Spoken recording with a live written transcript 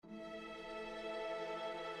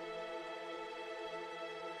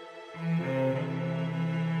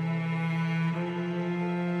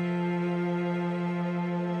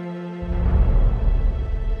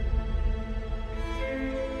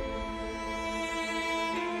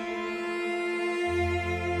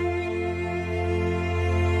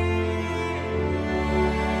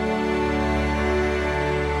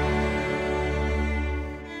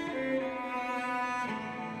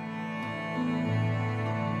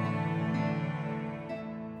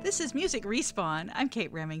This is Music Respawn. I'm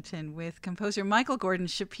Kate Remington with composer Michael Gordon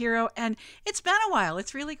Shapiro, and it's been a while.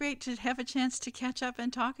 It's really great to have a chance to catch up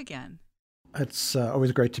and talk again. It's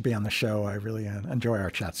always great to be on the show. I really enjoy our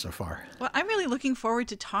chat so far. Well, I'm really looking forward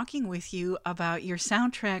to talking with you about your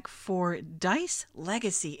soundtrack for Dice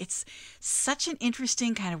Legacy. It's such an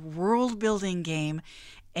interesting kind of world-building game,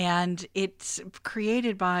 and it's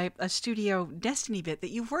created by a studio, Destiny Bit, that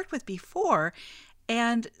you've worked with before.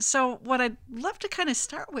 And so what I'd love to kind of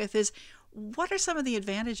start with is, what are some of the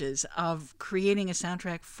advantages of creating a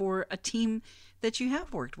soundtrack for a team that you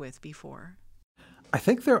have worked with before? I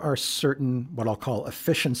think there are certain, what I'll call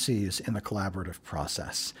efficiencies in the collaborative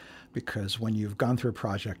process, because when you've gone through a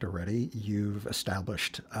project already, you've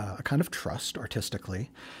established a kind of trust artistically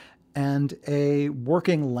and a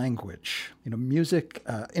working language. Music,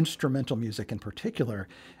 instrumental music in particular,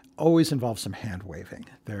 always involves some hand waving.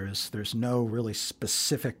 There's no really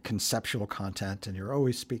specific conceptual content, and you're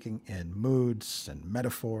always speaking in moods and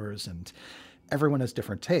metaphors, and everyone has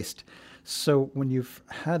different taste. So when you've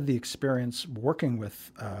had the experience working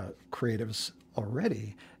with creatives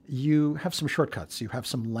already, you have some shortcuts. You have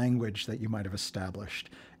some language that you might have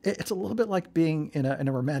established. It's a little bit like being in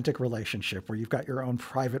a romantic relationship where you've got your own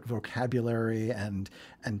private vocabulary and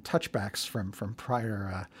touchbacks from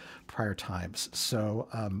prior times. So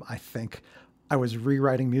I think I was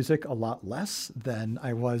rewriting music a lot less than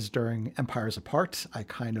I was during Empires Apart.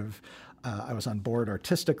 I was on board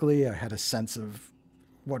artistically. I had a sense of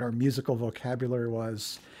what our musical vocabulary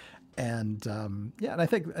was, and and I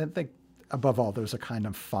think above all, there's a kind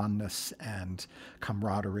of fondness and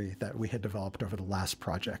camaraderie that we had developed over the last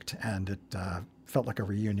project, and it felt like a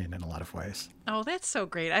reunion in a lot of ways. Oh, that's so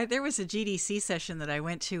great. There was a GDC session that I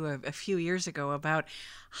went to a few years ago about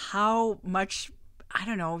how much, I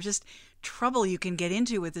don't know, just trouble you can get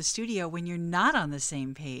into with the studio when you're not on the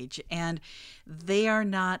same page, and they are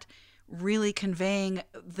not really conveying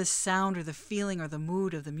the sound or the feeling or the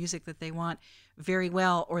mood of the music that they want very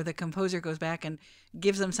well, or the composer goes back and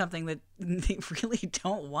gives them something that they really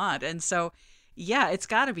don't want. And so, yeah, it's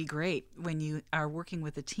got to be great when you are working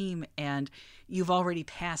with a team and you've already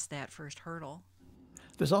passed that first hurdle.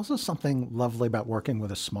 There's also something lovely about working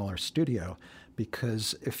with a smaller studio,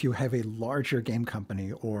 because if you have a larger game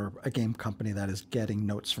company or a game company that is getting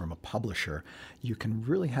notes from a publisher, you can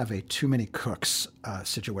really have a too many cooks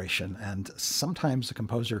situation. And sometimes a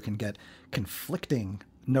composer can get conflicting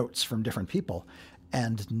notes from different people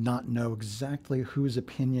and not know exactly whose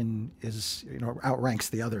opinion outranks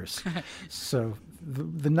the others. So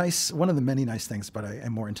one of the many nice things about a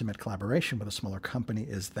more intimate collaboration with a smaller company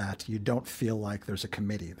is that you don't feel like there's a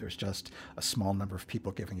committee. There's just a small number of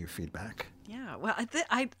people giving you feedback. Yeah, well,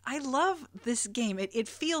 I love this game. It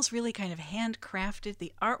feels really kind of handcrafted.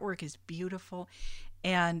 The artwork is beautiful,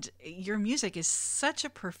 and your music is such a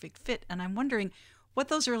perfect fit. And I'm wondering what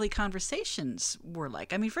those early conversations were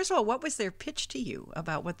like. I mean, first of all, what was their pitch to you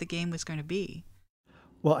about what the game was going to be?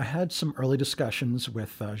 Well, I had some early discussions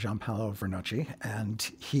with Gianpaolo Vernocchi, and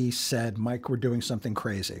he said, Mike, we're doing something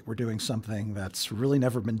crazy. We're doing something that's really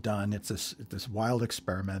never been done. It's this wild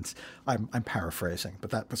experiment. I'm paraphrasing,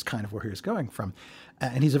 but that was kind of where he was going from.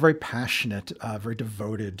 And he's a very passionate, very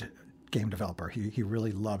devoted game developer. He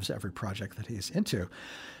really loves every project that he's into.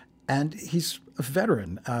 And he's a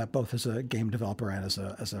veteran, both as a game developer and as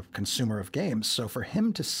a consumer of games. So for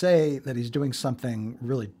him to say that he's doing something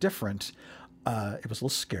really different, it was a little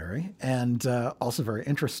scary and also very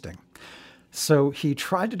interesting. So he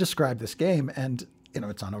tried to describe this game, and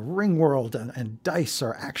it's on a ring world, and dice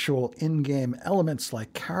are actual in-game elements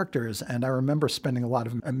like characters. And I remember spending a lot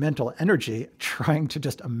of mental energy trying to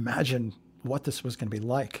just imagine what this was going to be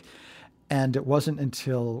like. And it wasn't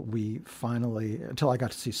until I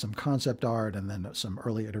got to see some concept art and then some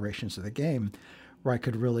early iterations of the game where I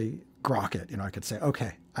could really grok it. I could say,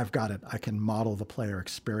 okay, I've got it. I can model the player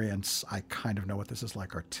experience. I kind of know what this is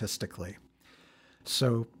like artistically.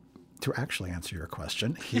 So to actually answer your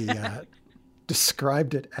question, he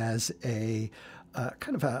described it as a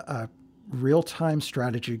kind of a real-time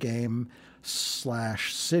strategy game /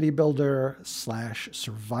 city builder /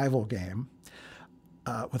 survival game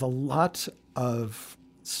with a lot of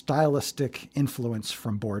stylistic influence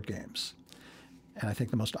from board games. And I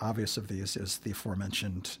think the most obvious of these is the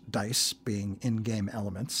aforementioned dice being in-game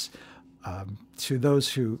elements. To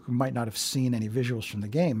those who might not have seen any visuals from the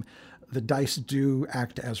game, the dice do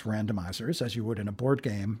act as randomizers, as you would in a board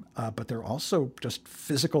game, but they're also just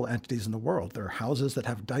physical entities in the world. There are houses that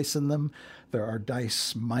have dice in them. There are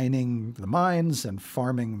dice mining the mines and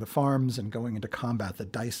farming the farms and going into combat. The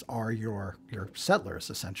dice are your settlers,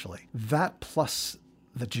 essentially. That plus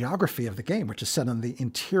the geography of the game, which is set on the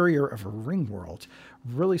interior of a ring world,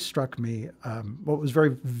 really struck me, what was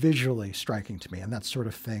very visually striking to me. And that sort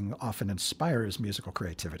of thing often inspires musical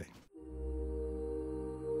creativity.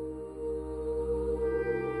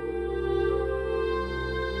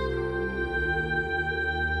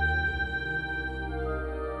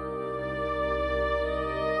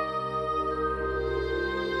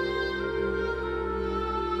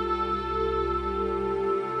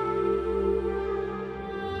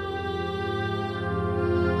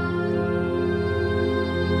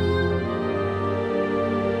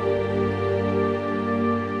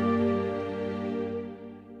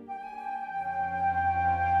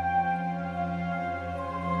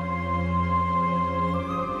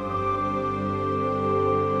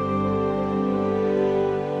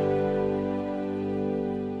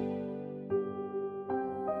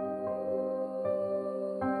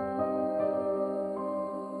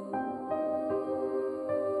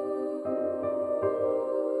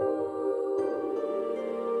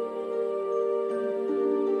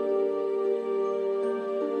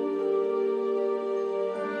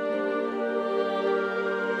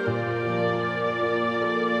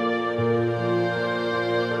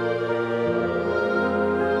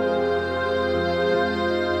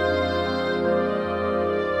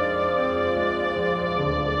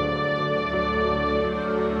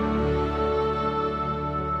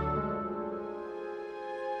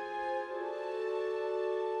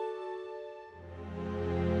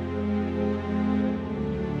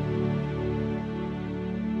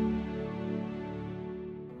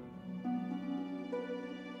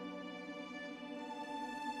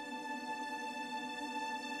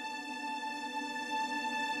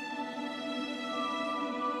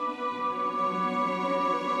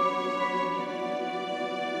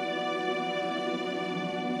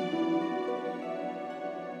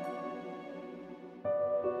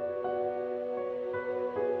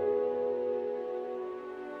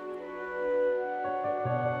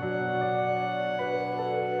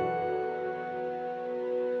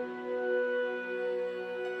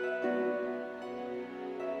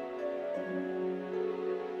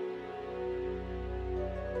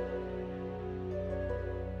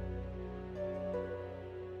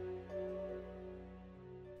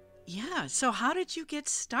 Yeah. So how did you get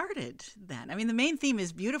started then? I mean, the main theme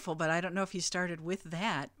is beautiful, but I don't know if you started with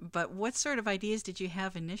that. But what sort of ideas did you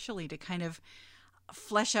have initially to kind of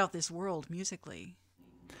flesh out this world musically?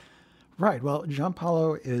 Right. Well,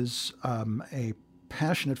 Giampaolo is a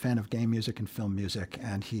passionate fan of game music and film music,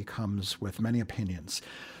 and he comes with many opinions.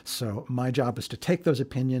 So my job is to take those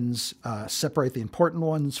opinions, separate the important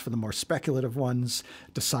ones from the more speculative ones,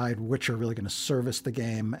 decide which are really going to service the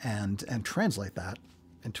game, and translate that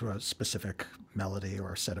into a specific melody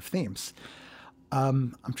or a set of themes.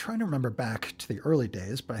 I'm trying to remember back to the early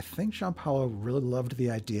days, but I think Giampaolo really loved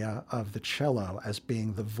the idea of the cello as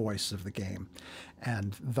being the voice of the game.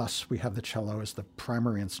 And thus we have the cello as the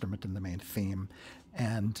primary instrument in the main theme,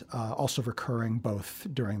 and also recurring both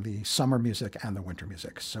during the summer music and the winter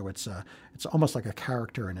music. So it's almost like a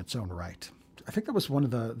character in its own right. I think that was one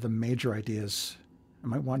of the major ideas.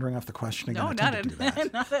 Am I wandering off the question again? No,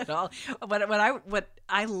 not at all. What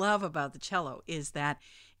I love about the cello is that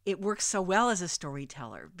it works so well as a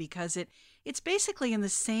storyteller because it's basically in the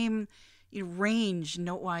same range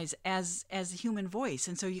note-wise as the human voice,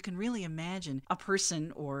 and so you can really imagine a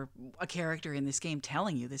person or a character in this game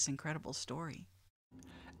telling you this incredible story.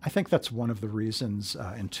 I think that's one of the reasons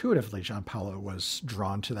intuitively Giampaolo was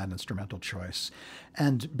drawn to that instrumental choice.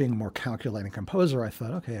 And being a more calculating composer, I thought,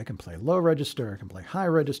 okay, I can play low register, I can play high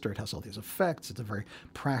register, it has all these effects. It's a very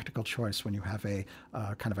practical choice when you have a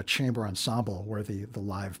kind of a chamber ensemble where the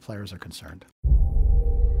live players are concerned.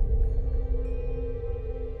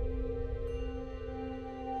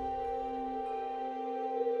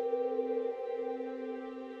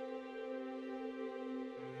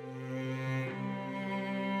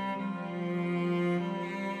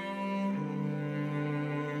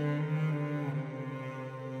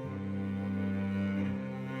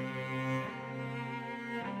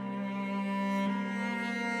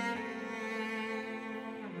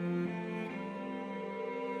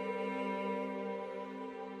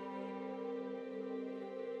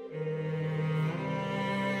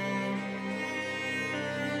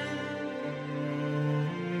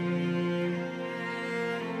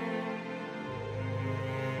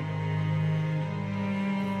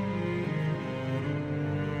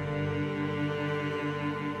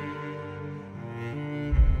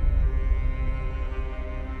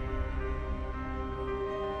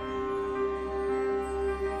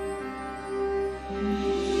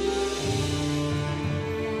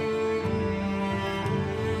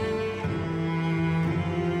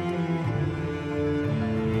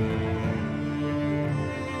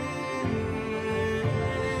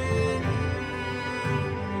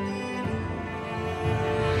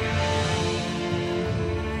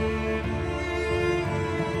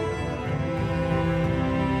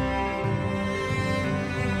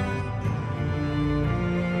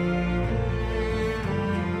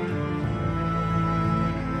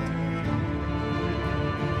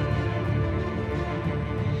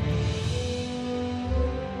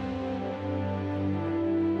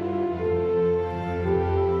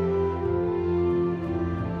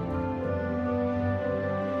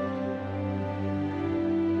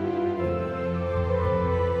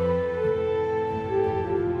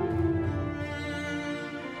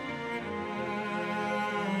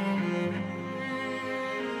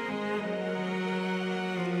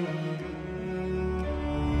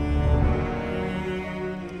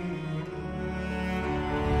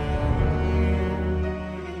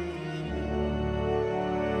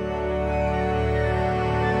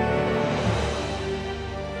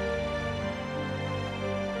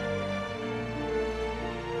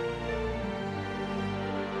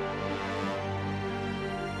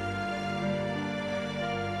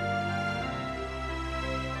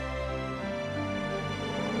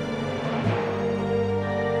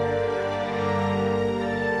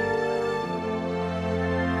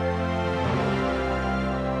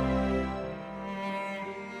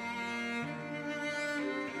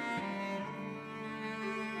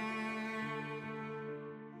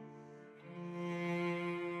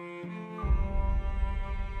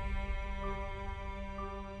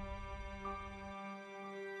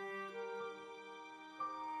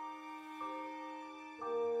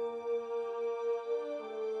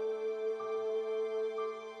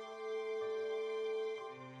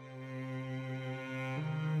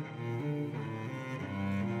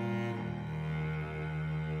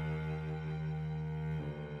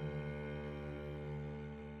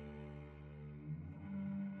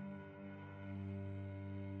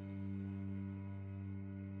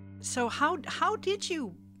 So how did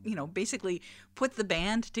you basically put the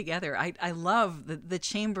band together? I love the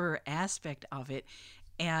chamber aspect of it,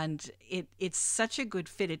 and it's such a good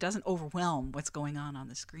fit. It doesn't overwhelm what's going on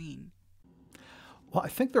the screen. Well, I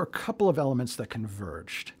think there are a couple of elements that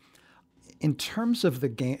converged. In terms of the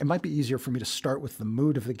game, it might be easier for me to start with the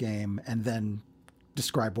mood of the game and then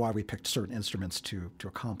describe why we picked certain instruments to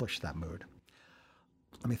accomplish that mood.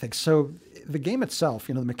 Let me think. So the game itself,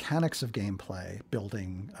 the mechanics of gameplay,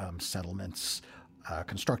 building settlements,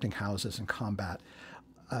 constructing houses, and combat,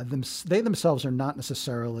 they themselves are not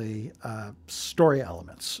necessarily story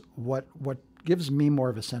elements. What gives me more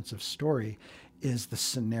of a sense of story is the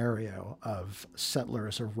scenario of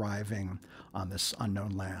settlers arriving on this unknown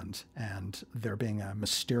land and there being a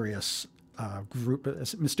mysterious group, a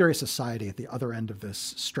mysterious society at the other end of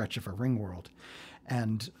this stretch of a ring world.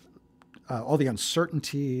 And all the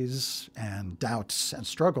uncertainties and doubts and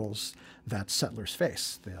struggles that settlers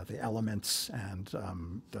face, the elements and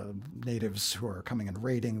the natives who are coming and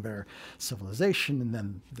raiding their civilization, and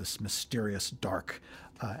then this mysterious dark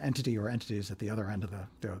entity or entities at the other end of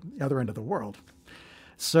the other end of the world.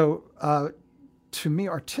 So to me,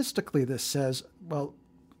 artistically, this says, well,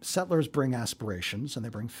 settlers bring aspirations and they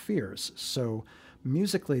bring fears. So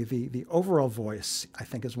musically, the overall voice, I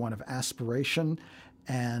think, is one of aspiration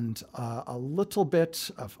and a little bit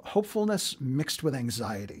of hopefulness mixed with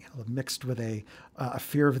anxiety, mixed with a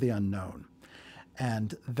fear of the unknown.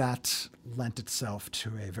 And that lent itself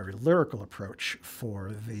to a very lyrical approach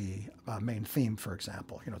for the main theme, for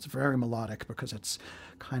example. It's very melodic because it's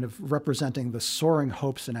kind of representing the soaring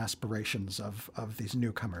hopes and aspirations of these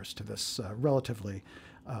newcomers to this relatively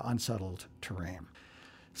unsettled terrain.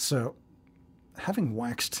 So having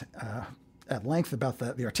waxed at length about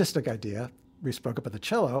the artistic idea, we spoke about the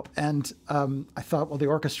cello, and I thought, well, the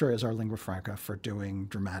orchestra is our lingua franca for doing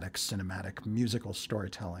dramatic, cinematic, musical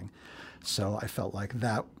storytelling. So I felt like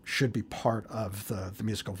that should be part of the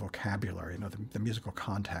musical vocabulary. The musical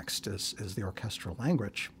context is the orchestral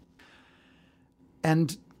language.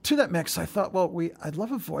 And to that mix, I thought, well, I'd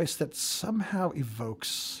love a voice that somehow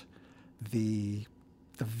evokes the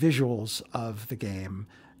visuals of the game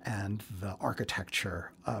and the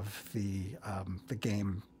architecture of the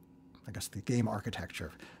game. I guess the game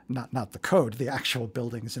architecture, not the code, the actual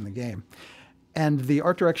buildings in the game. And the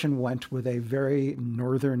art direction went with a very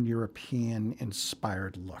Northern European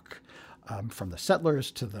inspired look. From the settlers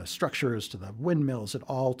to the structures to the windmills, it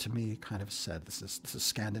all to me kind of said, this is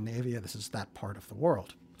Scandinavia, this is that part of the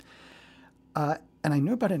world. And I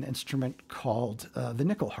knew about an instrument called the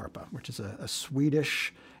nyckelharpa, which is a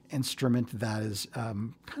Swedish instrument that is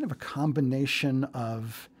kind of a combination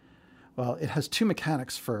of, well, it has two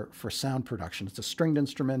mechanics for sound production. It's a stringed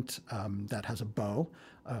instrument that has a bow,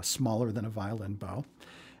 smaller than a violin bow,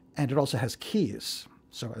 and it also has keys.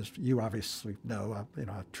 So as you obviously know,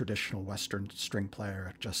 a traditional Western string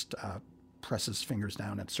player just presses fingers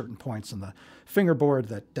down at certain points on the fingerboard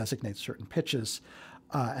that designates certain pitches,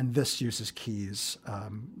 and this uses keys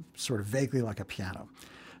sort of vaguely like a piano.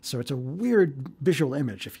 So it's a weird visual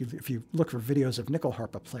image. If you look for videos of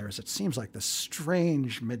nyckelharpa players, it seems like this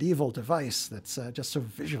strange medieval device that's just so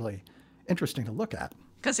visually interesting to look at.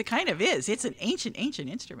 Because it kind of is. It's an ancient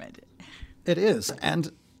instrument. It is.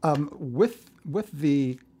 And with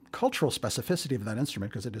the cultural specificity of that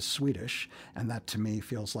instrument, because it is Swedish, and that to me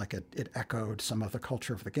feels like it echoed some of the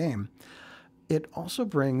culture of the game, it also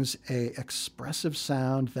brings a expressive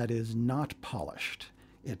sound that is not polished.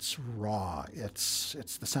 It's raw. It's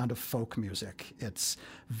the sound of folk music. It's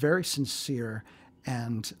very sincere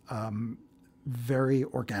and very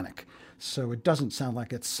organic. So it doesn't sound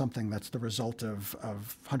like it's something that's the result of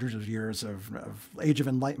hundreds of years of Age of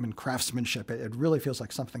Enlightenment craftsmanship. It really feels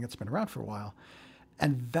like something that's been around for a while.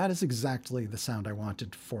 And that is exactly the sound I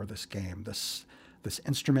wanted for this game, this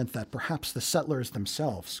instrument that perhaps the settlers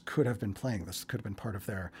themselves could have been playing. This could have been part of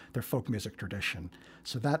their folk music tradition.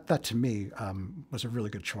 So that to me was a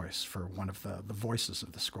really good choice for one of the voices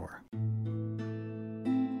of the score.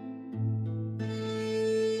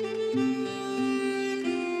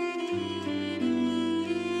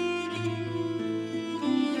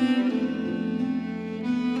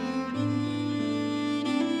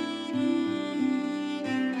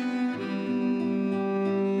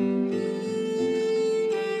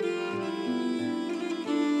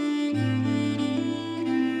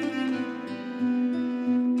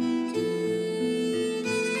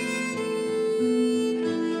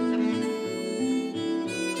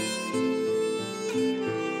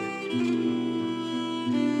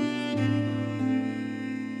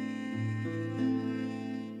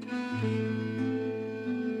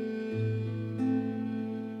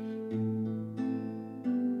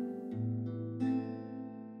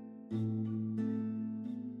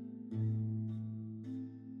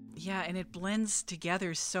 Yeah, and it blends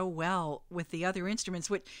together so well with the other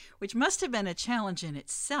instruments, which must have been a challenge in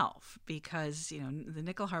itself because, the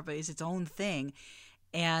nyckelharpa is its own thing.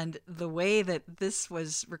 And the way that this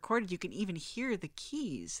was recorded, you can even hear the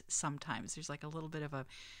keys sometimes. There's like a little bit of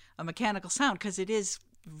a mechanical sound because it is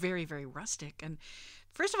very, very rustic. And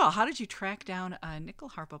first of all, how did you track down a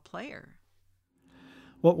nyckelharpa player?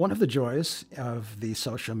 Well, one of the joys of the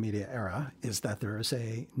social media era is that there is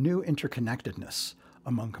a new interconnectedness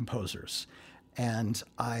among composers. And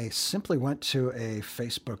I simply went to a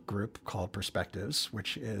Facebook group called Perspectives,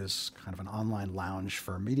 which is kind of an online lounge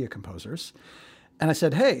for media composers. And I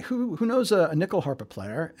said, hey, who knows a nyckelharpa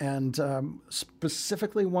player, and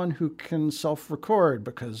specifically one who can self-record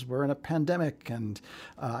because we're in a pandemic and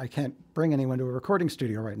I can't bring anyone to a recording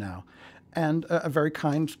studio right now. And a very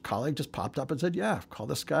kind colleague just popped up and said, yeah, call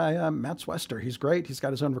this guy Matt Swester. He's great. He's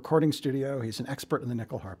got his own recording studio. He's an expert in the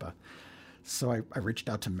nyckelharpa. So I reached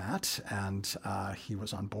out to Matt, and he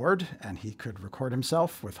was on board, and he could record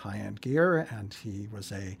himself with high-end gear, and he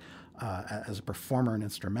was as a performer and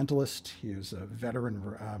instrumentalist, he was a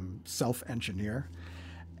veteran self-engineer,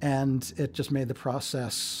 and it just made the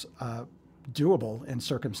process doable in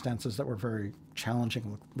circumstances that were very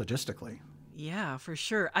challenging logistically. Yeah, for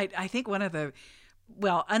sure. I think one of the,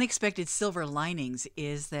 unexpected silver linings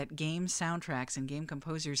is that game soundtracks and game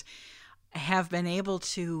composers have been able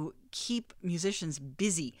to keep musicians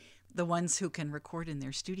busy, the ones who can record in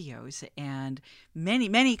their studios. And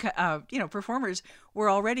many performers were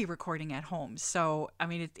already recording at home. So, I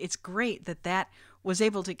mean, it's great that was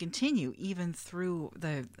able to continue even through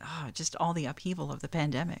just all the upheaval of the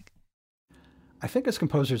pandemic. I think as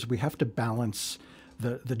composers, we have to balance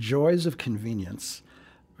the joys of convenience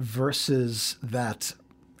versus that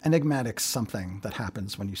enigmatic something that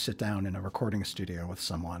happens when you sit down in a recording studio with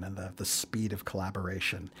someone, and the speed of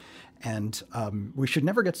collaboration. And we should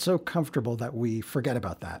never get so comfortable that we forget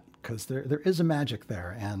about that, because there is a magic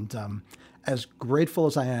there. And as grateful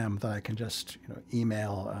as I am that I can just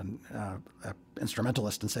email an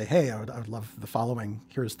instrumentalist and say, hey, I would love the following.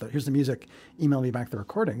 Here's the music. Email me back the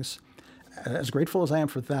recordings. As grateful as I am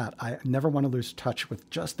for that, I never want to lose touch with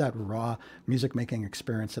just that raw music-making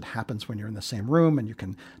experience that happens when you're in the same room and you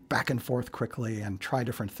can back and forth quickly and try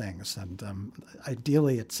different things. And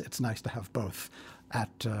ideally, it's nice to have both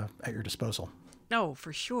at your disposal. Oh,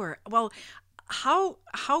 for sure. Well, how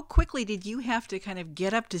quickly did you have to kind of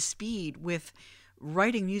get up to speed with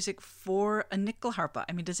writing music for a nyckelharpa?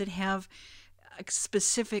 I mean, does it have a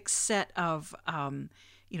specific set of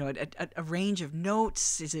a range of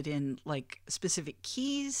notes? Is it in like specific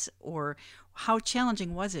keys, or how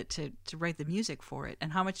challenging was it to write the music for it?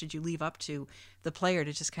 And how much did you leave up to the player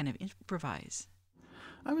to just kind of improvise?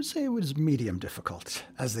 I would say it was medium difficult,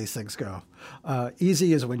 as these things go.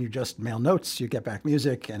 Easy is when you just mail notes, you get back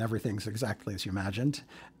music, and everything's exactly as you imagined.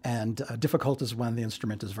 And difficult is when the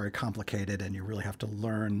instrument is very complicated and you really have to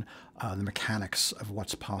learn the mechanics of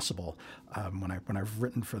what's possible. When I've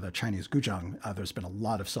written for the Chinese guzheng, there's been a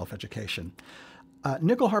lot of self-education.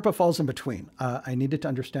 Nyckelharpa falls in between. I needed to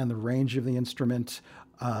understand the range of the instrument,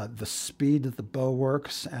 the speed that the bow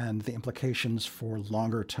works, and the implications for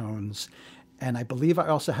longer tones. And I believe I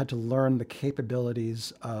also had to learn the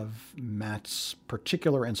capabilities of Matt's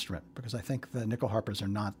particular instrument, because I think the nyckelharpas are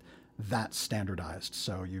not that standardized.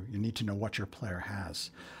 So you need to know what your player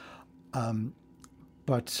has.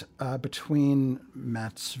 But between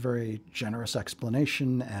Matt's very generous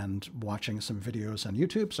explanation and watching some videos on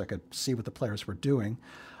YouTube so I could see what the players were doing,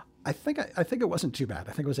 I think it wasn't too bad.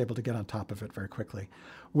 I think I was able to get on top of it very quickly.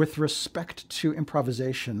 With respect to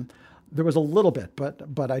improvisation, there was a little bit,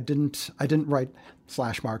 but I didn't write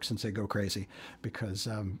slash marks and say go crazy, because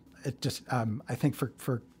it just I think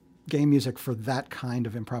for game music, for that kind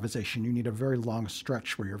of improvisation, you need a very long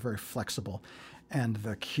stretch where you're very flexible, and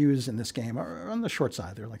the cues in this game are on the short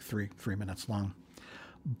side. They're like three minutes long.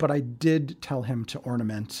 But I did tell him to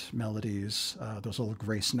ornament melodies, those little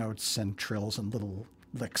grace notes and trills and little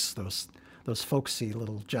licks, those folksy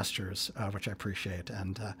little gestures, which I appreciate.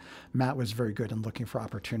 And Matt was very good in looking for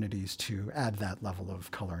opportunities to add that level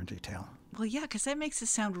of color and detail. Well, yeah, because that makes it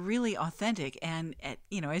sound really authentic. And,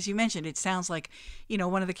 as you mentioned, it sounds like,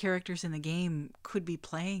 one of the characters in the game could be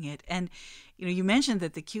playing it. And, you mentioned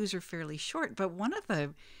that the cues are fairly short. But one of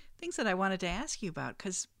the things that I wanted to ask you about,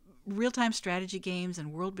 because real-time strategy games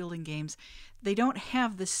and world-building games, they don't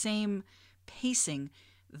have the same pacing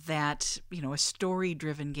that a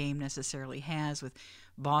story-driven game necessarily has, with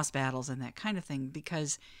boss battles and that kind of thing,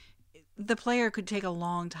 because the player could take a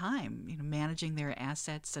long time managing their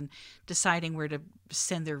assets and deciding where to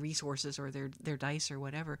send their resources or their dice or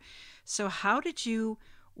whatever. So how did you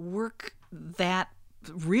work that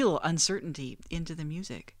real uncertainty into the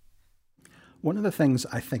music. One of the things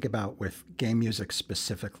I think about with game music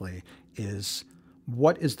specifically is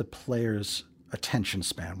what is the player's attention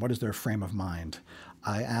span? What is their frame of mind?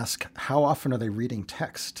 I ask, how often are they reading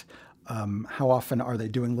text? How often are they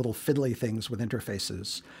doing little fiddly things with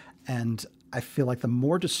interfaces? And I feel like the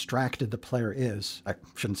more distracted the player is, I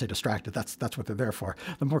shouldn't say distracted, that's what they're there for,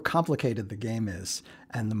 the more complicated the game is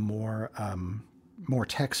and the more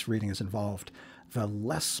text reading is involved, the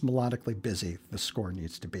less melodically busy the score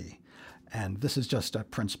needs to be. And this is just a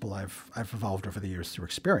principle I've evolved over the years through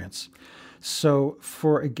experience. So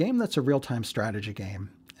for a game that's a real-time strategy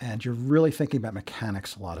game, and you're really thinking about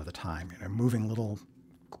mechanics a lot of the time, moving little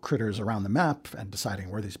critters around the map and deciding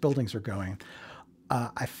where these buildings are going,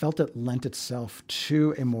 I felt it lent itself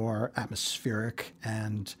to a more atmospheric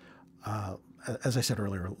and, as I said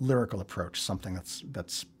earlier, lyrical approach, something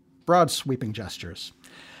that's broad, sweeping gestures.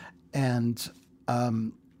 And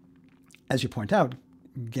as you point out,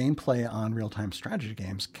 gameplay on real-time strategy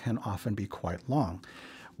games can often be quite long,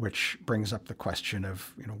 which brings up the question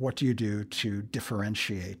of, what do you do to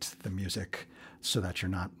differentiate the music so that you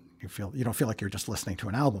don't feel like you're just listening to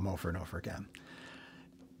an album over and over again.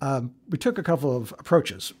 We took a couple of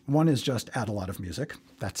approaches. One is just add a lot of music.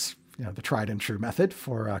 That's the tried and true method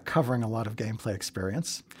for covering a lot of gameplay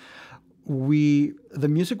experience. The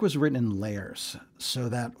music was written in layers so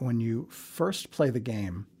that when you first play the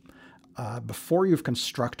game, before you've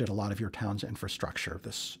constructed a lot of your town's infrastructure,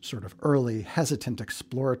 this sort of early, hesitant,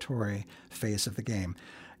 exploratory phase of the game,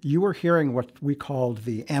 you were hearing what we called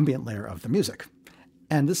the ambient layer of the music.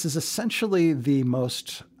 And this is essentially the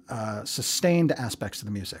most sustained aspects of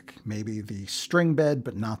the music. Maybe the string bed,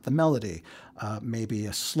 but not the melody. Maybe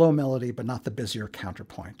a slow melody, but not the busier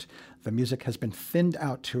counterpoint. The music has been thinned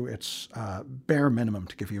out to its bare minimum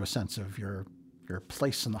to give you a sense of your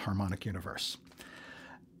place in the harmonic universe.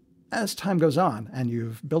 As time goes on and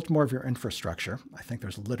you've built more of your infrastructure, I think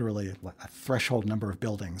there's literally a threshold number of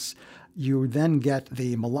buildings, you then get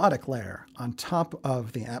the melodic layer on top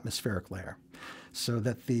of the atmospheric layer, so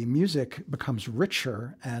that the music becomes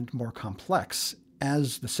richer and more complex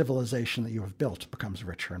as the civilization that you have built becomes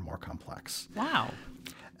richer and more complex. Wow.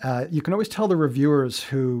 You can always tell the reviewers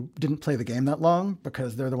who didn't play the game that long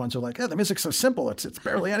because they're the ones who are like, the music's so simple, it's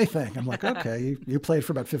barely anything. I'm like, okay, you played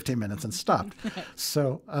for about 15 minutes and stopped.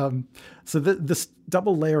 So this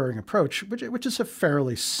double layering approach, which is a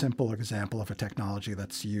fairly simple example of a technology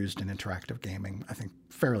that's used in interactive gaming, I think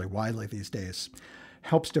fairly widely these days,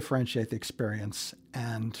 helps differentiate the experience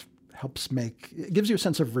and it gives you a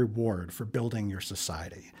sense of reward for building your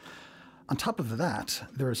society. On top of that,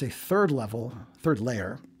 there is a third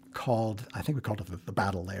layer called, I think we called it the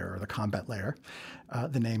battle layer or the combat layer.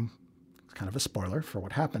 The name is kind of a spoiler for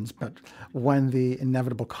what happens, but when the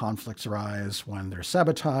inevitable conflicts arise, when there's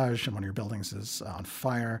sabotage and one of your buildings is on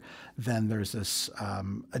fire, then there's this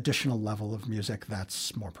additional level of music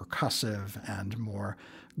that's more percussive and more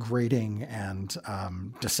grating and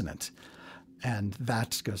dissonant. And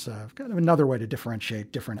that goes kind of another way to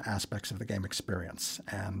differentiate different aspects of the game experience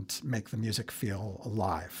and make the music feel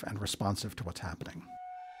alive and responsive to what's happening.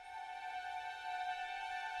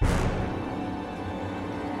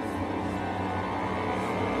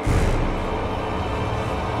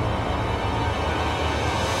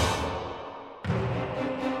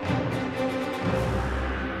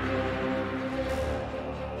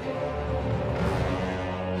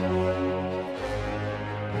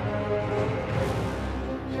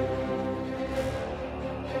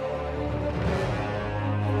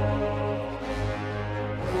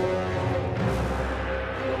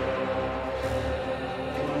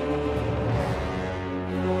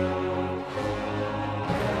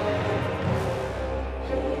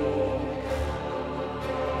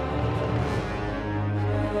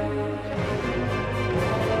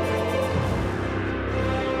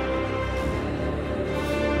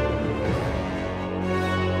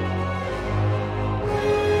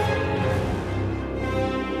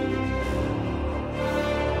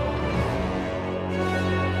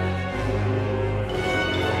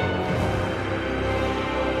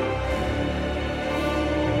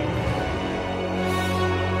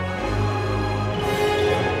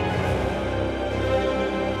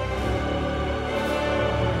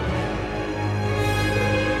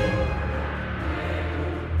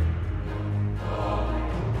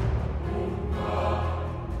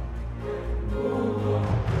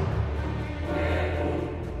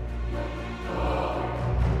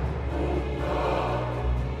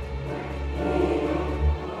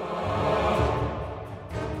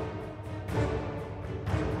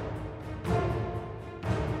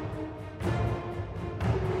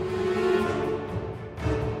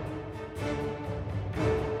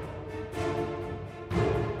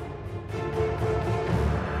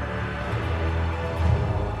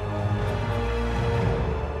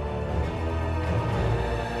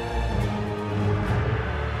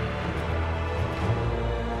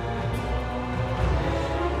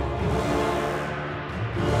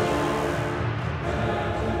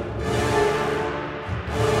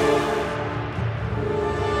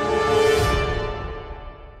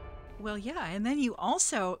 Well, yeah, and then you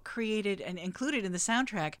also created and included in the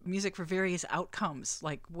soundtrack music for various outcomes,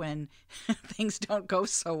 like when things don't go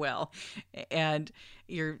so well, and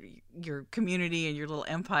your your community and your little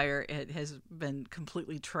empire has been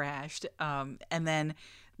completely trashed, and then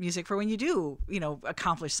music for when you do,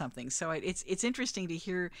 accomplish something. So it's interesting to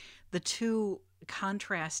hear the two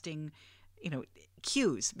contrasting, you know,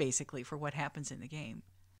 cues basically for what happens in the game.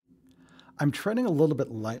 I'm treading a little bit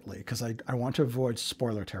lightly because I want to avoid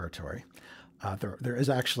spoiler territory. There is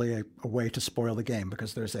actually a way to spoil the game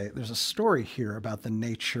because there's a story here about the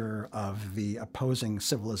nature of the opposing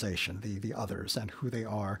civilization, the others, and who they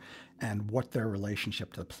are, and what their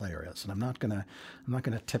relationship to the player is. And I'm not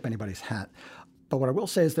gonna tip anybody's hat. But what I will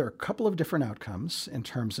say is there are a couple of different outcomes in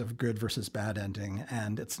terms of good versus bad ending,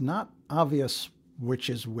 and it's not obvious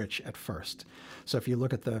which is which at first. So if you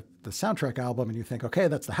look at the soundtrack album and you think, okay,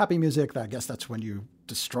 that's the happy music, I guess that's when you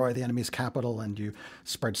destroy the enemy's capital and you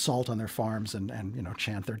spread salt on their farms and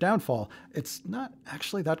chant their downfall. It's not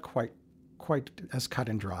actually that quite as cut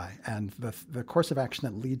and dry. And the course of action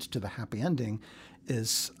that leads to the happy ending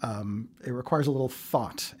is it requires a little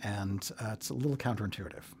thought, and it's a little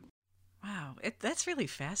counterintuitive. Wow, that's really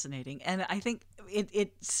fascinating. And I think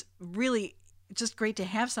it's really just great to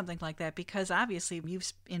have something like that because obviously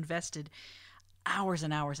you've invested hours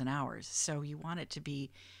and hours and hours. So you want it to be,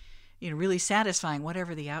 really satisfying,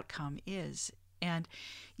 whatever the outcome is. And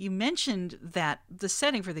you mentioned that the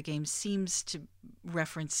setting for the game seems to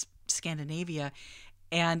reference Scandinavia,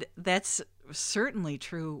 and that's certainly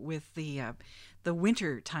true with the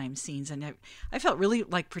winter time scenes. And I felt really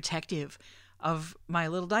like protective of my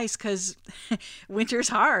little dice because winter's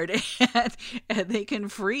hard and they can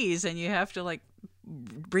freeze, and you have to like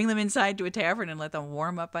bring them inside to a tavern and let them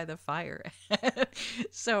warm up by the fire.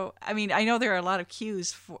 So, I mean, I know there are a lot of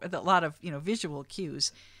cues for a lot of, visual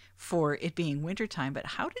cues for it being wintertime, but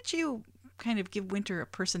how did you kind of give winter a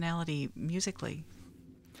personality musically?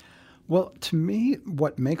 Well, to me,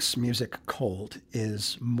 what makes music cold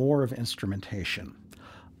is more of instrumentation.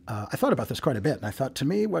 I thought about this quite a bit, and I thought, to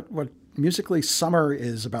me, what musically, summer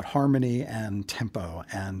is about harmony and tempo,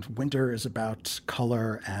 and winter is about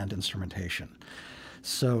color and instrumentation.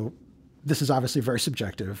 So this is obviously very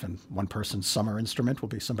subjective, and one person's summer instrument will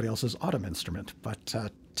be somebody else's autumn instrument. But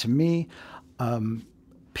to me,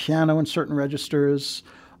 piano in certain registers,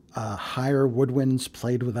 higher woodwinds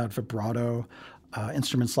played without vibrato,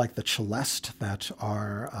 instruments like the celeste that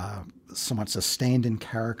are somewhat sustained in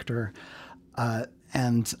character,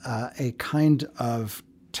 and a kind of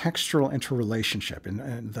textural interrelationship in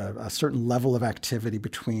a certain level of activity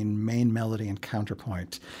between main melody and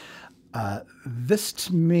counterpoint. This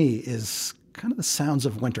to me is kind of the sounds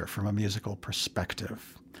of winter from a musical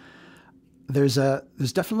perspective. There's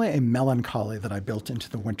definitely a melancholy that I built into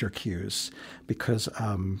the winter cues because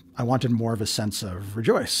I wanted more of a sense of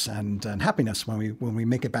rejoice and happiness when we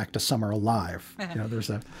make it back to summer alive. There's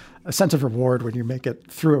a sense of reward when you make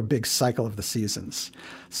it through a big cycle of the seasons.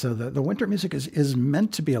 So the winter music is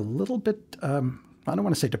meant to be a little bit, I don't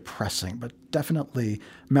want to say depressing, but definitely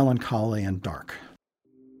melancholy and dark.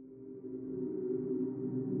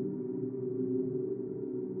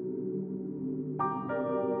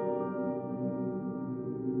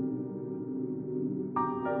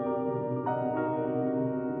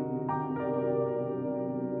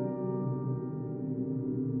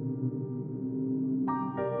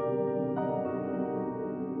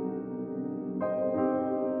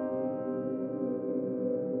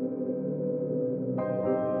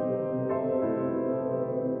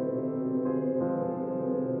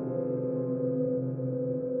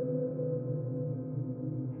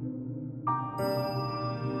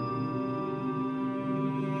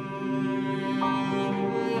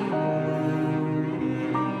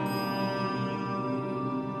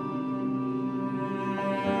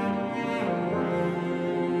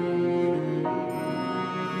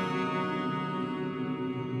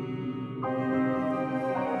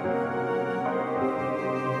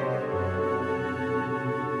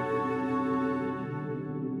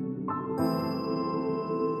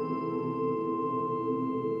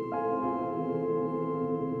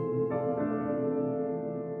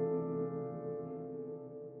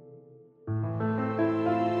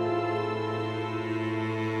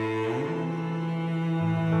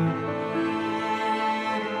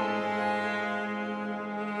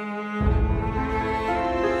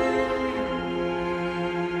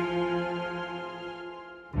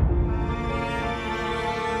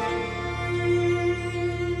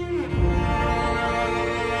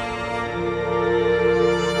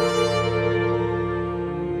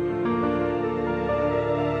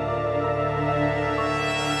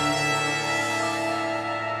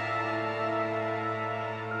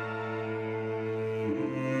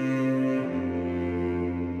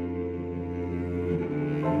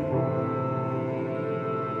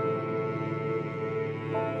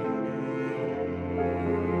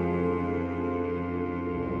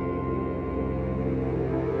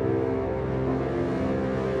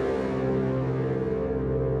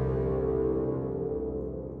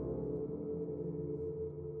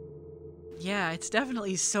 Yeah, it's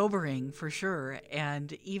definitely sobering for sure.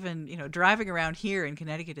 And even, driving around here in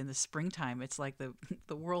Connecticut in the springtime, it's like the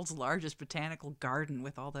the world's largest botanical garden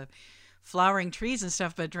with all the flowering trees and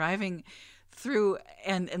stuff, but driving through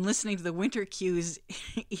and listening to the winter cues,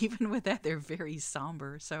 even with that, they're very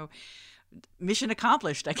somber. So mission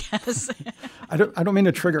accomplished, I guess. I don't mean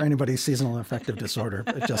to trigger anybody's seasonal affective disorder,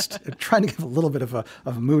 but just trying to give a little bit of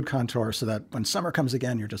a mood contour so that when summer comes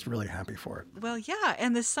again, you're just really happy for it. Well, yeah,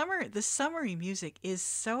 and the summery music is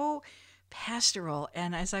so pastoral.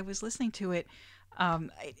 And as I was listening to it,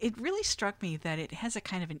 it really struck me that it has a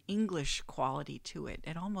kind of an English quality to it.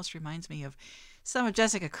 It almost reminds me of some of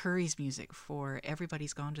Jessica Curry's music for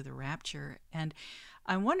Everybody's Gone to the Rapture. And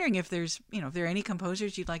I'm wondering if if there are any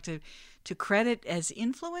composers you'd like to credit as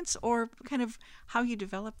influence, or kind of how you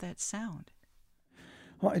develop that sound.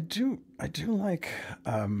 Well, I do like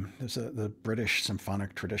there's the British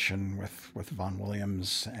symphonic tradition with Vaughan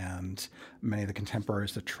Williams and many of the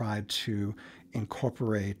contemporaries that tried to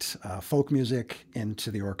incorporate folk music into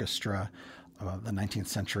the orchestra. The 19th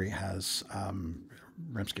century has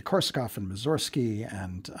Rimsky-Korsakov and Mussorgsky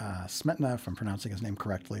and Smetana, if I'm pronouncing his name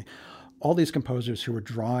correctly. All these composers who were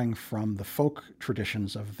drawing from the folk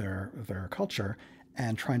traditions of their culture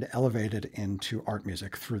and trying to elevate it into art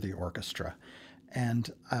music through the orchestra.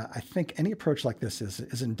 And I think any approach like this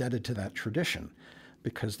is indebted to that tradition,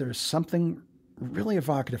 because there's something really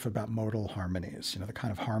evocative about modal harmonies, the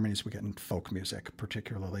kind of harmonies we get in folk music,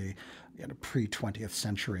 particularly pre-20th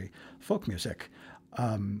century folk music,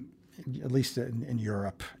 at least in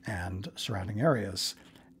Europe and surrounding areas.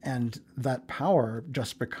 And that power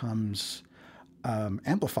just becomes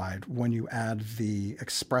amplified when you add the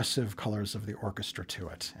expressive colors of the orchestra to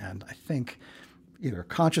it. And I think either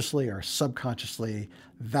consciously or subconsciously,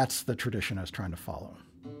 that's the tradition I was trying to follow.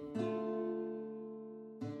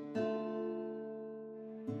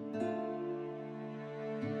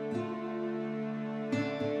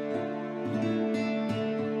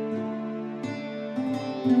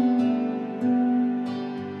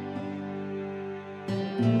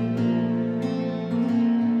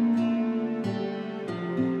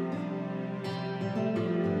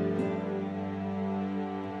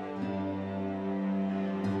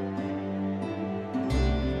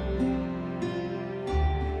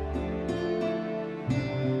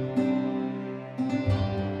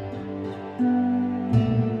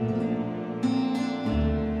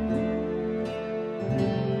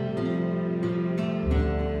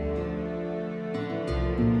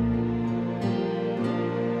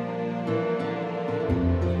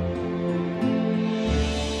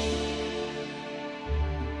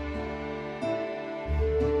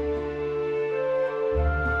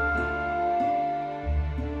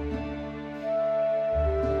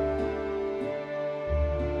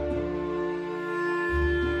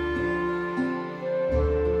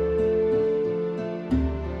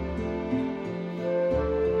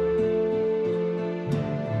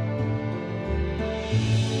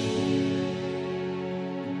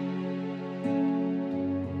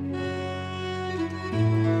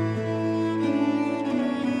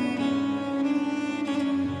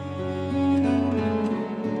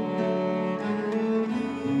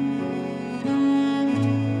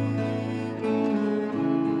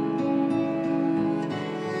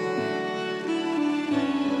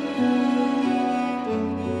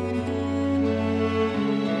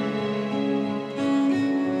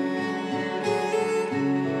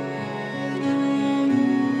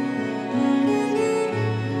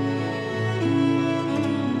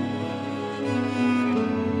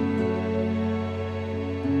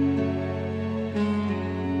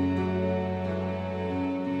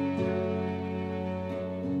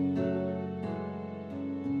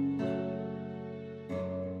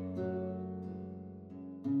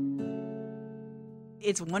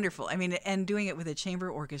 It's wonderful. I mean, and doing it with a chamber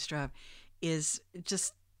orchestra is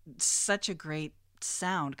just such a great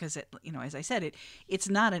sound, because as I said, it's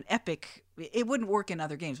not an epic. It wouldn't work in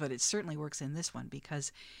other games, but it certainly works in this one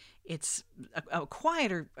because it's a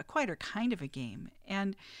quieter kind of a game.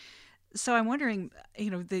 And so I'm wondering,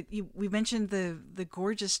 we mentioned the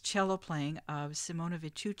gorgeous cello playing of Simona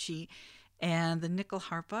Vitucci and the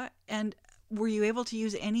Nyckelharpa, and were you able to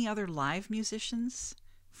use any other live musicians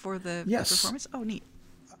for the performance? Oh, neat.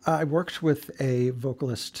 I worked with a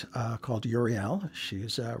vocalist called Uriel.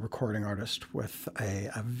 She's a recording artist with a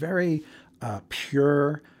very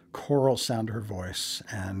pure choral sound to her voice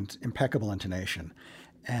and impeccable intonation.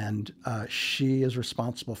 And she is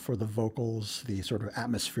responsible for the vocals, the sort of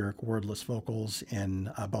atmospheric wordless vocals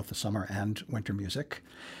in both the summer and winter music.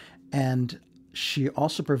 And she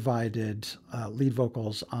also provided lead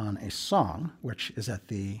vocals on a song, which is at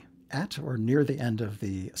the at or near the end of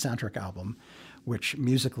the soundtrack album, which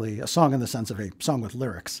musically, a song in the sense of a song with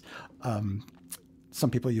lyrics. Some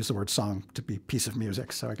people use the word song to be piece of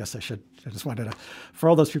music, so I guess I just wanted to, for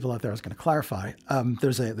all those people out there, I was going to clarify.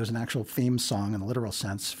 There's an actual theme song in the literal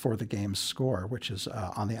sense for the game's score, which is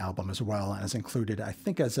on the album as well, and is included, I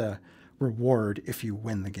think, as a reward if you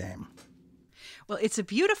win the game. Well, it's a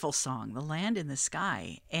beautiful song, The Land in the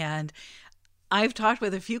Sky, and I've talked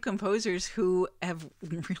with a few composers who have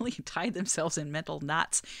really tied themselves in mental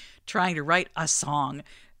knots trying to write a song.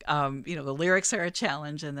 The lyrics are a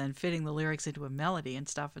challenge, and then fitting the lyrics into a melody and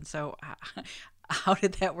stuff. And so how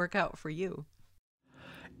did that work out for you?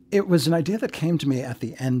 It was an idea that came to me at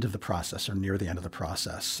the end of the process, or near the end of the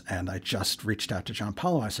process. And I just reached out to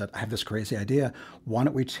Gianpaolo. I said, I have this crazy idea. Why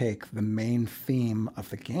don't we take the main theme of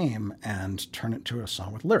the game and turn it into a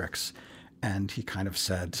song with lyrics? And he kind of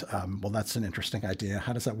said, well, that's an interesting idea.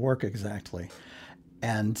 How does that work exactly?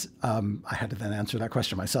 And I had to then answer that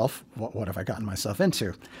question myself. What have I gotten myself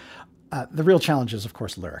into? The real challenge is, of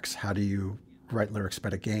course, lyrics. How do you write lyrics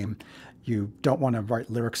about a game? You don't want to write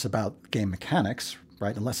lyrics about game mechanics,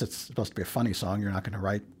 right? Unless it's supposed to be a funny song, you're not going to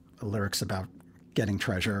write lyrics about getting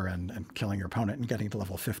treasure and killing your opponent and getting to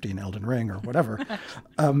level 50 in Elden Ring or whatever.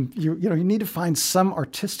 You need to find some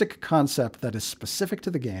artistic concept that is specific to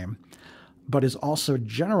the game, but is also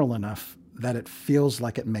general enough that it feels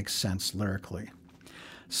like it makes sense lyrically.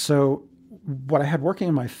 So what I had working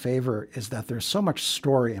in my favor is that there's so much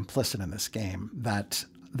story implicit in this game that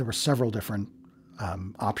there were several different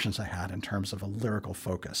options I had in terms of a lyrical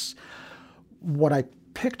focus. What I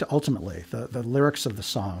picked ultimately, the lyrics of the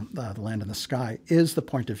song, The Land in the Sky, is the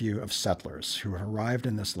point of view of settlers who have arrived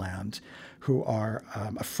in this land, who are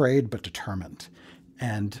afraid but determined.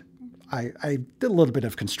 And I did a little bit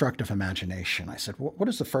of constructive imagination. I said, what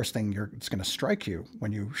is the first thing that's going to strike you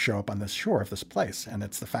when you show up on this shore of this place? And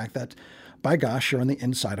it's the fact that, by gosh, you're on the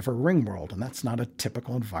inside of a ring world, and that's not a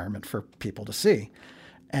typical environment for people to see.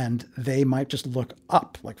 And they might just look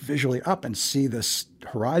up, like visually up, and see this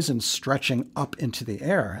horizon stretching up into the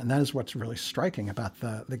air. And that is what's really striking about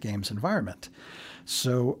the game's environment.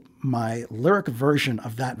 So my lyric version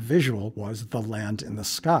of that visual was the land in the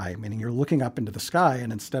sky, meaning you're looking up into the sky,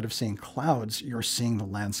 and instead of seeing clouds, you're seeing the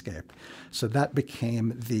landscape. So that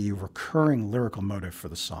became the recurring lyrical motive for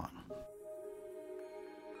the song.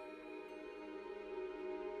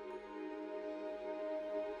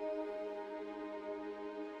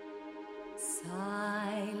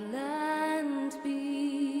 Silent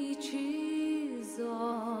beaches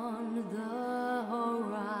on the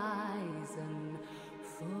horizon,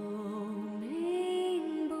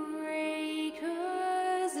 foaming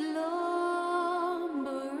breakers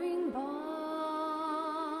lumbering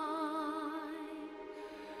by,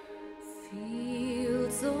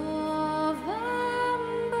 fields of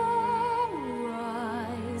amber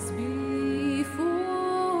rise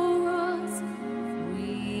before us.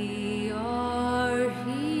 We are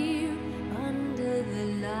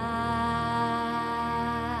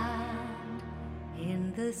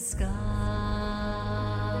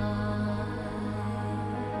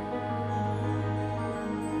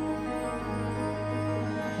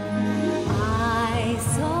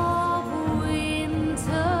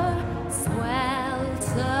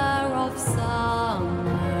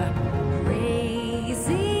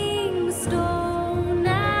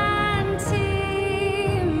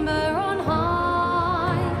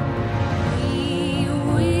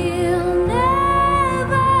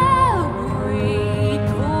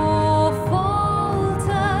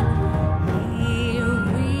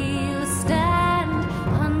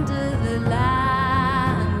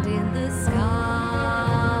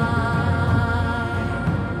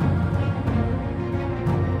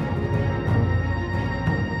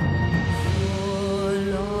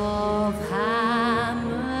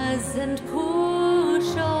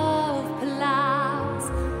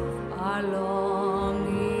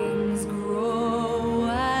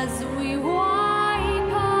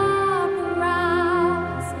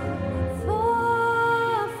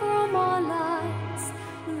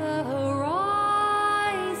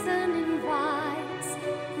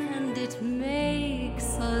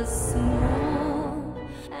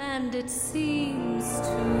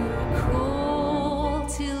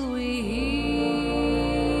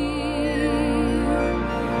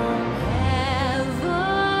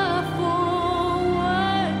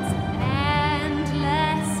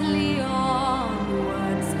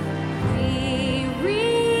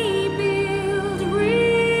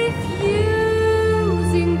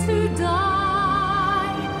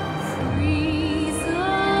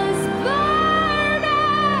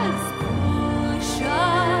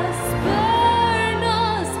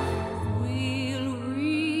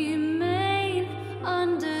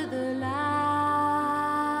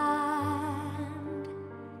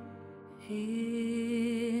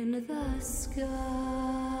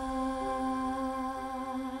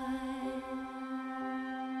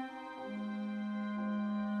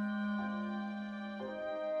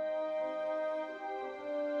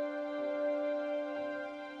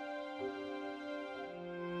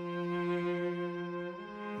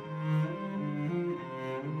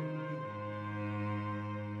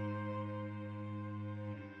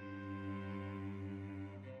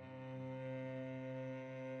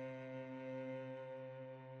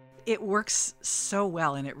it works so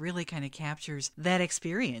well, and it really kind of captures that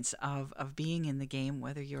experience of being in the game,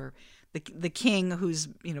 whether you're the king who's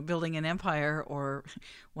building an empire, or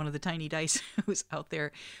one of the tiny dice who's out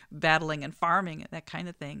there battling and farming and that kind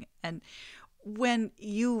of thing. And when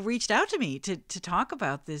you reached out to me to talk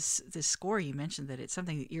about this score, you mentioned that it's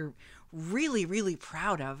something that you're really, really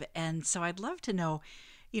proud of. And so I'd love to know,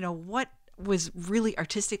 what was really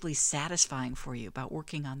artistically satisfying for you about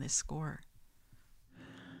working on this score?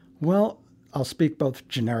 Well, I'll speak both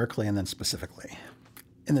generically and then specifically.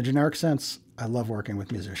 In the generic sense, I love working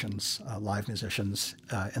with musicians, live musicians.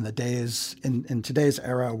 In today's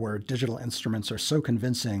era where digital instruments are so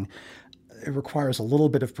convincing, it requires a little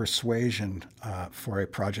bit of persuasion for a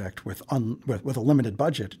project with a limited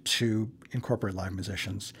budget to incorporate live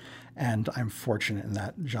musicians. And I'm fortunate in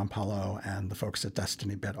that Giampaolo and the folks at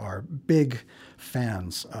Destiny Bit are big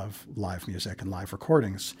fans of live music and live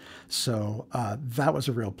recordings. So that was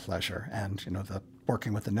a real pleasure. And,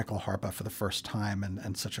 working with the Nyckelharpa for the first time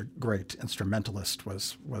and such a great instrumentalist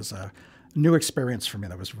was a new experience for me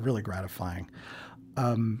that was really gratifying.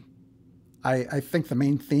 I think the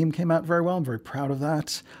main theme came out very well. I'm very proud of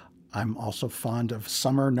that. I'm also fond of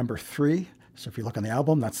Summer number 3. So if you look on the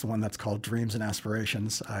album, that's the one that's called Dreams and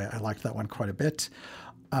Aspirations. I liked that one quite a bit.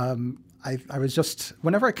 I was just,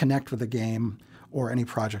 whenever I connect with a game or any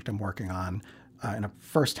project I'm working on in a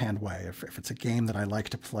first-hand way, if it's a game that I like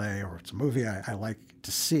to play or it's a movie I like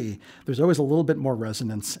to see, there's always a little bit more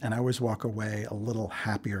resonance, and I always walk away a little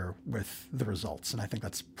happier with the results. And I think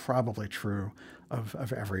that's probably true of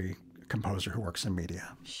every composer who works in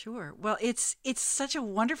media. Sure. Well, it's such a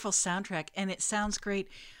wonderful soundtrack, and it sounds great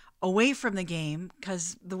away from the game,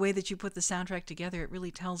 because the way that you put the soundtrack together, it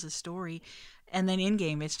really tells a story. And then in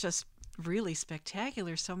game, it's just really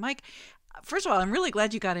spectacular. So Mike, first of all, I'm really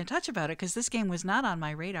glad you got in touch about it, because this game was not on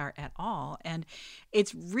my radar at all. And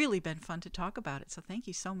it's really been fun to talk about it. So thank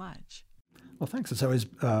you so much. Well, thanks. It's always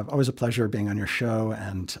a pleasure being on your show.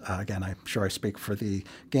 And again, I'm sure I speak for the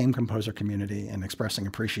game composer community in expressing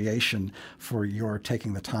appreciation for your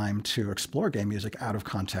taking the time to explore game music out of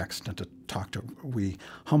context and to talk to we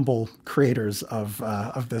humble creators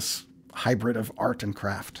of this hybrid of art and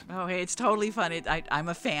craft. Oh, hey, it's totally fun. I'm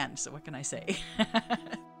a fan, so what can I say?